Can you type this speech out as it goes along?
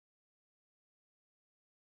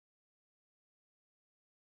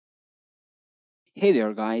Hey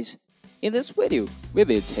there guys, in this video we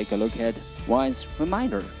will take a look at Wise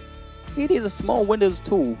Reminder. It is a small Windows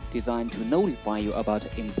tool designed to notify you about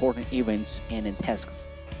important events and tasks.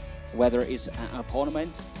 Whether it's an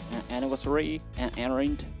appointment, an anniversary, an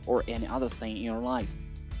errand, or any other thing in your life,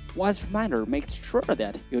 Wise Reminder makes sure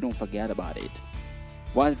that you don't forget about it.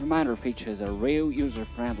 Wise Reminder features a real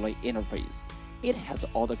user-friendly interface. It has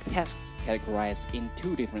all the tasks categorized in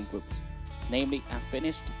two different groups, namely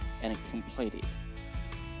unfinished and completed.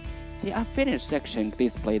 The unfinished section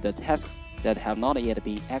displays the tasks that have not yet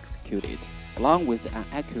been executed, along with an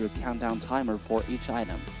accurate countdown timer for each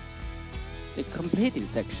item. The completed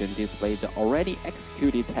section displays the already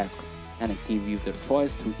executed tasks and gives you the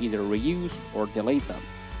choice to either reuse or delete them.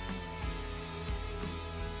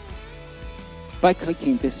 By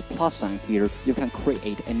clicking this plus sign here, you can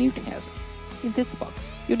create a new task. In this box,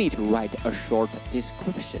 you need to write a short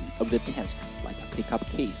description of the task, like pick up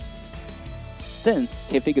keys. Then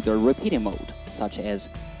configure the repeating mode, such as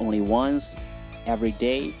only once, every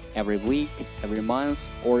day, every week, every month,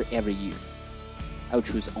 or every year. I'll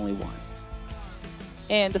choose only once.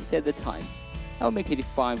 And set the time. I'll make it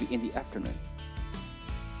 5 in the afternoon.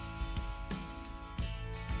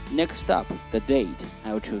 Next up, the date.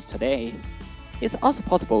 I'll choose today. It's also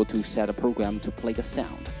possible to set a program to play a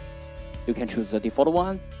sound. You can choose the default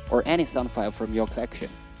one or any sound file from your collection.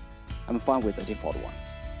 I'm fine with the default one.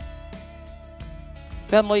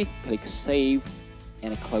 Finally, click Save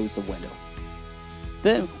and close the window.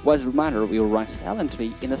 Then, Wise Reminder will run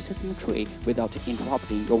silently in the system tree without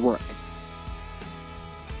interrupting your work.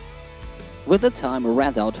 When the time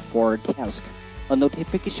runs out for a task, a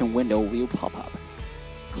notification window will pop up.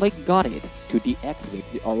 Click Got It to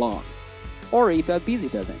deactivate the alarm. Or if you are busy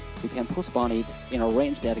doesn't, you can postpone it in a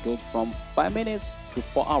range that goes from 5 minutes to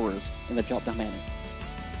 4 hours in the drop-down menu.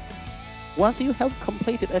 Once you have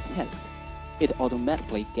completed a task, it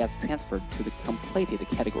automatically gets transferred to the completed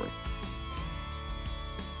category.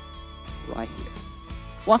 Right here.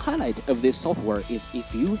 One highlight of this software is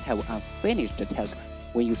if you have unfinished tasks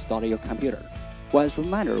when you start your computer, Wise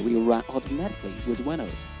Reminder will run automatically with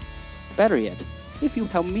Windows. Better yet, if you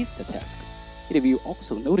have missed tasks, it will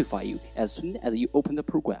also notify you as soon as you open the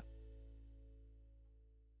program.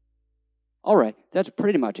 Alright, that's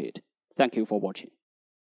pretty much it. Thank you for watching.